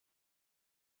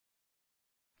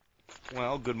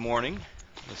Well, good morning.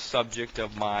 The subject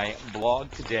of my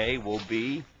blog today will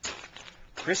be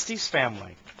Christie's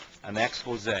family, an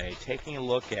expose, taking a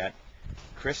look at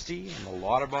Christie and the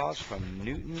Lauterbachs from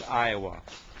Newton, Iowa.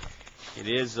 It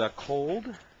is cold.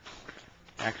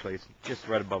 Actually, it's just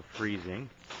right above freezing.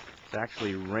 It's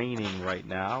actually raining right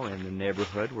now in the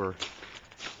neighborhood where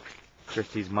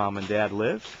Christie's mom and dad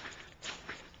live.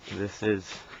 This is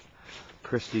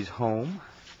Christie's home,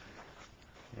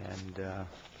 and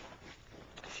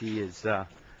she is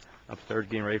upstairs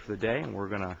getting ready for the day, and we're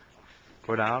going to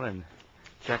go down and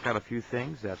check out a few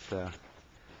things at the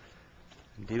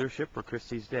dealership where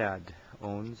Christie's dad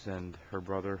owns and her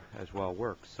brother as well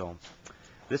works. So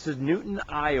this is Newton,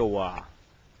 Iowa.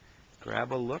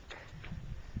 Grab a look,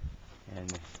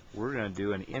 and we're going to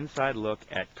do an inside look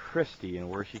at Christie and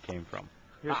where she came from.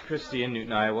 Here's Christie in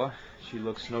Newton, Iowa. She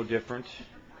looks no different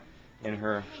in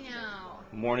her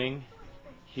morning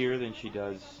here than she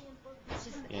does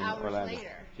in Orlando.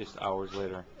 Just hours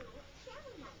later.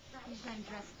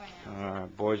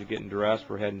 Boys are getting dressed.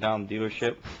 We're heading down the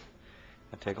dealership.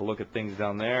 I'll take a look at things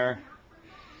down there.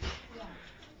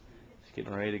 It's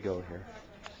getting ready to go here.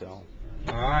 So,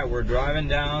 all right, we're driving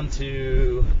down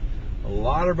to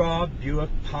Lauterbachs, Buick,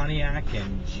 Pontiac,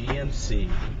 and GMC.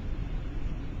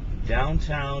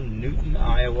 Downtown Newton,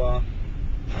 Iowa,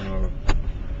 on a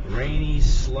rainy,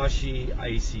 slushy,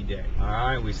 icy day. All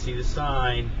right, we see the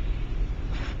sign.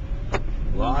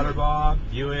 Lauterbachs,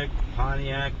 Buick,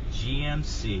 Pontiac,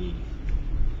 GMC.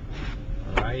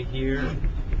 Right here,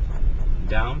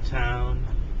 downtown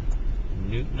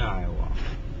Newton, Iowa.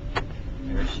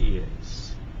 There she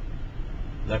is.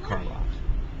 The car lot.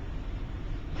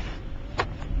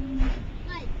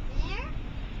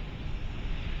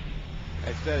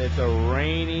 I said it's a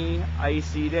rainy,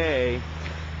 icy day.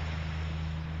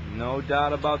 No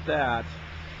doubt about that.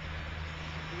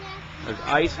 There's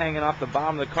ice hanging off the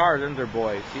bottom of the cars, isn't there,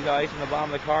 boys? See the ice on the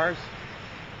bottom of the cars?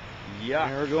 Yeah.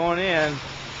 And we're going in.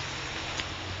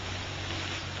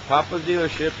 Papa's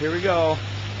dealership. Here we go.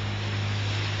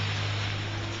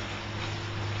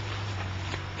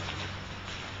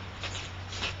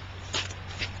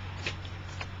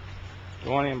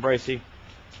 Go on in, Bracey.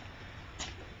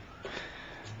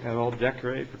 Got it all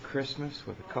decorated for Christmas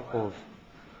with a couple of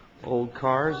old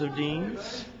cars of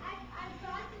Dean's.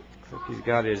 Looks like he's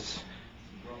got his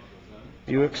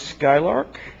Buick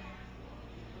Skylark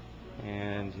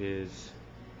and his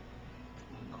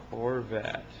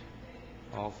Corvette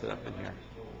all set up in here.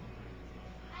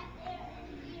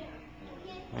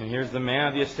 And here's the man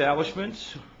of the establishment,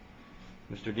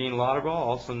 Mr. Dean Lauterbach,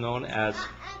 also known as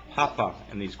Papa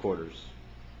in these quarters.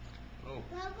 Oh,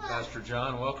 Pastor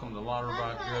John, welcome to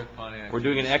Lauterbachs, Buick, Pontiac. We're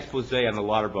doing an expose on the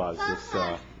Lauterbachs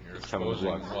You're this time of the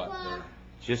vlog. what? Their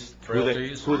Just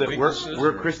frailties,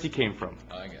 where Christie came from.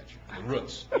 I got you. The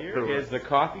roots. Here is the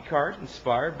coffee cart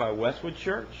inspired by Westwood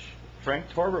Church. Frank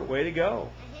Torbert, way to go.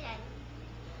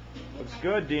 Looks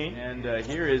good, Dean. And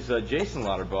here is Jason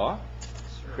Lauterbach,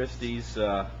 Christie's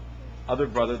other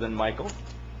brother than Michael,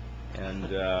 and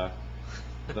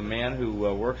the man who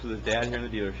works with his dad here in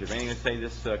the dealership. Anything to say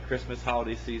this Christmas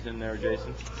holiday season there,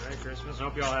 Jason? Merry Christmas.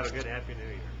 Hope you all have a good, happy New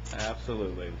Year.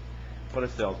 Absolutely. What a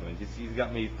salesman. He's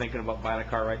got me thinking about buying a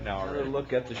car right now. We're going to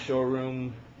look at the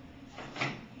showroom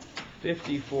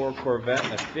 54 Corvette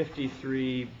and a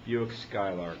 53 Buick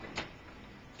Skylark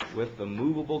with the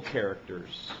movable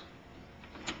characters.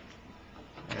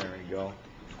 There we go.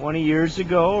 20 years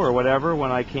ago or whatever,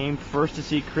 when I came first to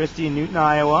see Christie in Newton,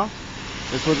 Iowa,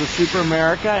 this was a Super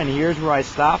America, and here's where I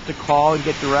stopped to call and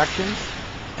get directions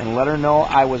and let her know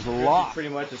I was lost. Pretty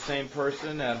much the same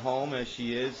person at home as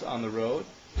she is on the road.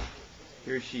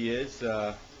 Here she is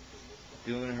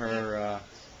doing her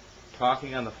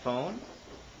talking on the phone.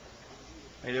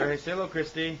 Hey there, hey, say hello,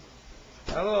 Christie.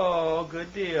 Hello,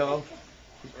 good deal.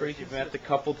 She's pretty. She met the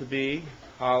couple to be,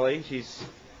 Holly. She's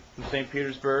from St.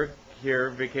 Petersburg here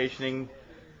vacationing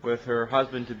with her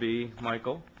husband to be,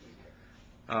 Michael.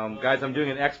 Guys, I'm doing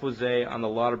an expose on the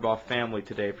Lauterbach family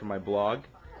today for my blog.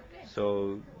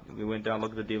 So we went down,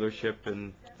 looked at the dealership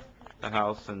and the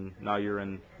house, and now you're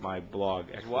in my blog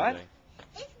expose. What?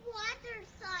 It's water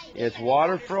slide. It's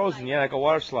water frozen, yeah, like a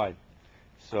water slide.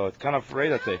 So it's kind of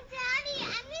right up there. Daddy, I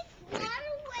miss water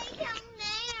way down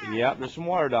there. Yeah, there's some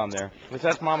water down there. Let's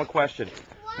ask Mom a question.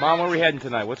 Mom, where are we heading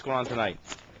tonight? What's going on tonight?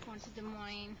 Going to Des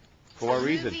Moines. For what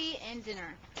reason? Movie and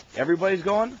dinner. Everybody's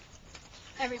going?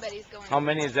 Everybody's going. How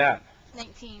many is that?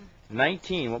 19.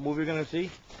 19. What movie are we going to see?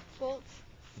 Bolt.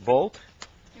 Bolt?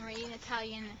 And we're eating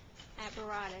Italian at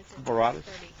Barada's. At Barada's?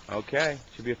 6:30. Okay.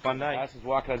 Should be a fun night. Let's just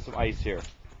walk on some ice here.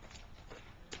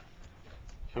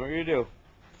 Show me what you do.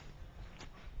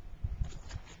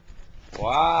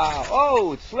 Wow.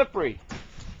 Oh, it's slippery.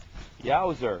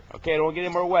 Yowzer. Okay, don't get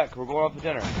any more wet 'cause we're going off for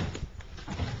dinner.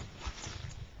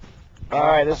 All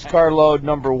right, this is carload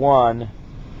number 1.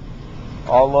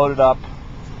 All loaded up.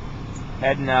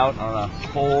 Heading out on a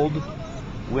cold,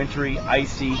 wintry,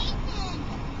 icy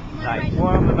night.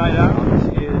 One of the night out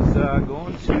is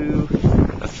going to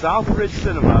the Southridge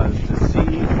Cinemas to see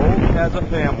Bolt Has a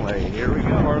Family. Here we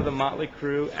go. Part of the Motley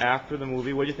Crew after the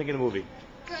movie. What did you think of the movie?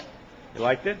 Good. You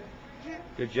liked it?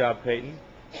 Good job, Peyton.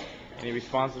 Any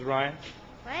responses, Ryan?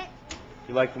 What?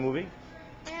 You liked the movie?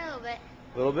 A little bit.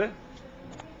 A little bit?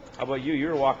 How about you? You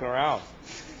were walking around.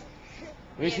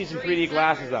 Let me see some 3D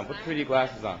glasses on. Put 3D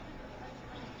glasses on.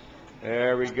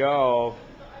 There we go.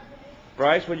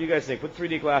 Bryce, what do you guys think? Put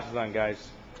 3D glasses on, guys.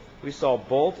 We saw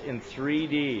Bolt in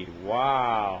 3D.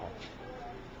 Wow.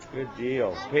 Good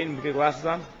deal. Peyton, put your glasses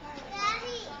on? Here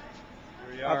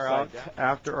we are out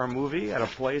after our movie at a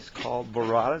place called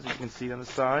Barada's, you can see on the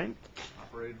sign.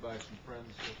 Operated by some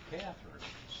friends of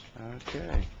Catherine's.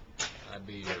 Okay. I'd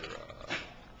be your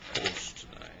host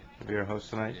tonight. You'll be our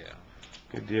host tonight? Yeah.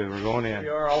 Good deal. We're going in. We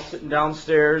are all sitting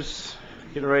downstairs,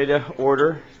 getting ready to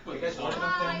order.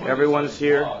 Everyone's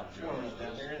here.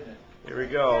 Here we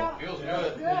go. Feels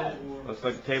good. Looks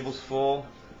like the table's full.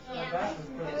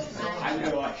 Everybody's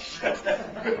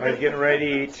getting ready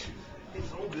to eat.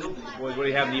 What do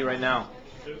you have to eat right now?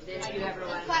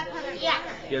 Yeah.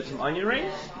 You had some onion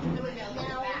rings?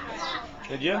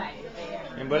 Did you?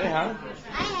 Anybody, huh?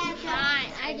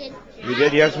 I did. You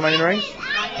did? You have some onion rings?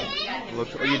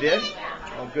 Looks. Oh, you did?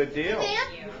 Oh, good deal. I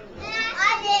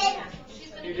did.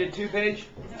 You did too, Paige?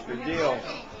 Good deal.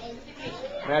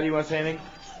 Maddie, you want to say anything?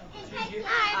 You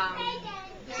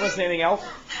want to say anything else?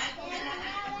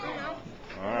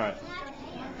 All right.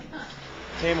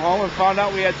 Came home and found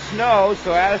out we had snow,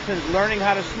 so Addison's learning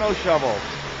how to snow shovel.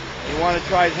 He wanted to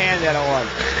try his hand at it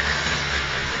once.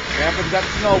 Grandpa's got the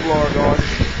snowblower going.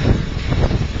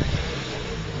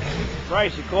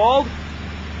 Bryce, you cold?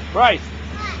 Bryce,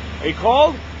 are you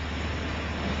cold?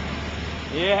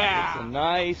 Yeah. It's a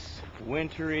nice,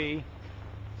 wintry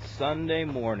Sunday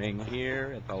morning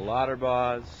here at the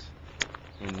Lauterbachs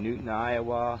in Newton,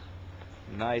 Iowa.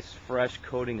 Nice, fresh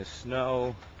coating of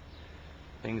snow.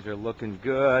 Things are looking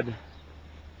good.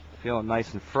 Feeling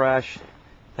nice and fresh.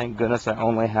 Thank goodness I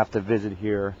only have to visit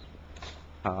here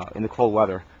in the cold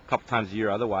weather a couple times a year.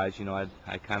 Otherwise, you know,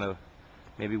 I kind of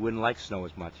maybe wouldn't like snow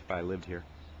as much if I lived here.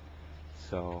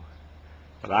 So,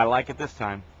 but I like it this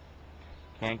time.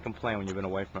 Can't complain when you've been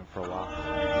away from it for a while.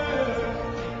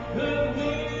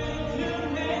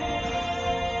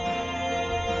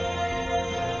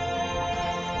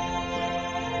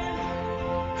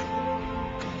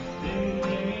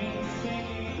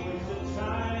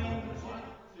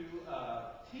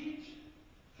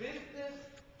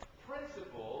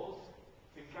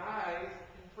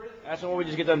 That's what we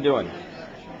just get done doing.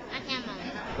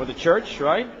 With the church,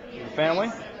 right? With the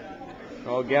family.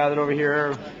 We're all gathered over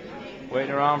here,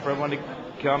 waiting around for everyone to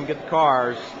come get the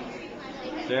cars.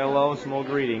 Say hello and some old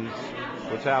greetings.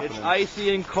 What's happening? It's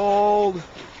icy and cold.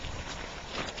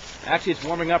 Actually, it's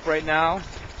warming up right now.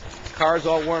 The car's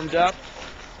all warmed up.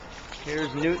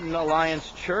 Here's Newton Alliance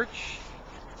Church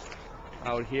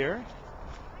out here.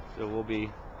 So we'll be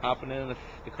hopping in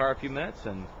the car a few minutes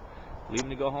and leaving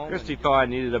to go home. Christie thought I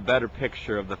needed a better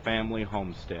picture of the family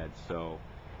homestead, so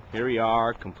here we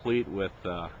are, complete with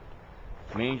the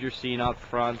manger scene out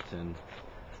front and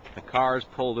the cars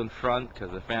pulled in front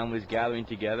because the family's gathering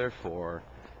together for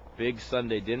big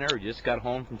Sunday dinner. We just got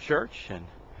home from church, and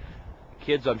the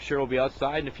kids, I'm sure, will be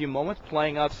outside in a few moments,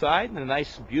 playing outside in the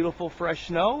nice, beautiful, fresh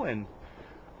snow, and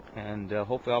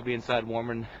hopefully I'll be inside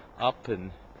warming up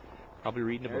and probably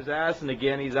reading a book. There's Addison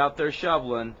again. He's out there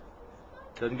shoveling.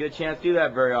 Doesn't get a chance to do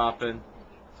that very often,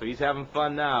 so he's having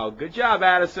fun now. Good job,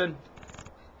 Addison.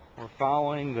 We're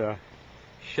following the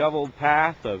shoveled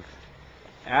path of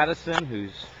Addison,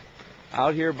 who's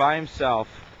out here by himself,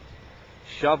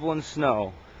 shoveling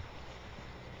snow.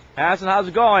 Addison, how's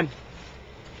it going?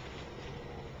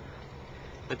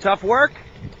 The tough work?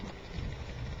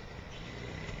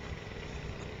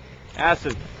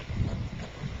 Addison.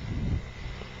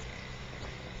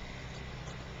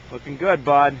 Looking good,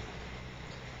 bud.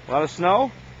 A lot of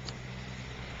snow?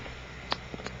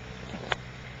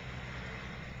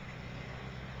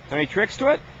 Any tricks to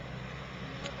it?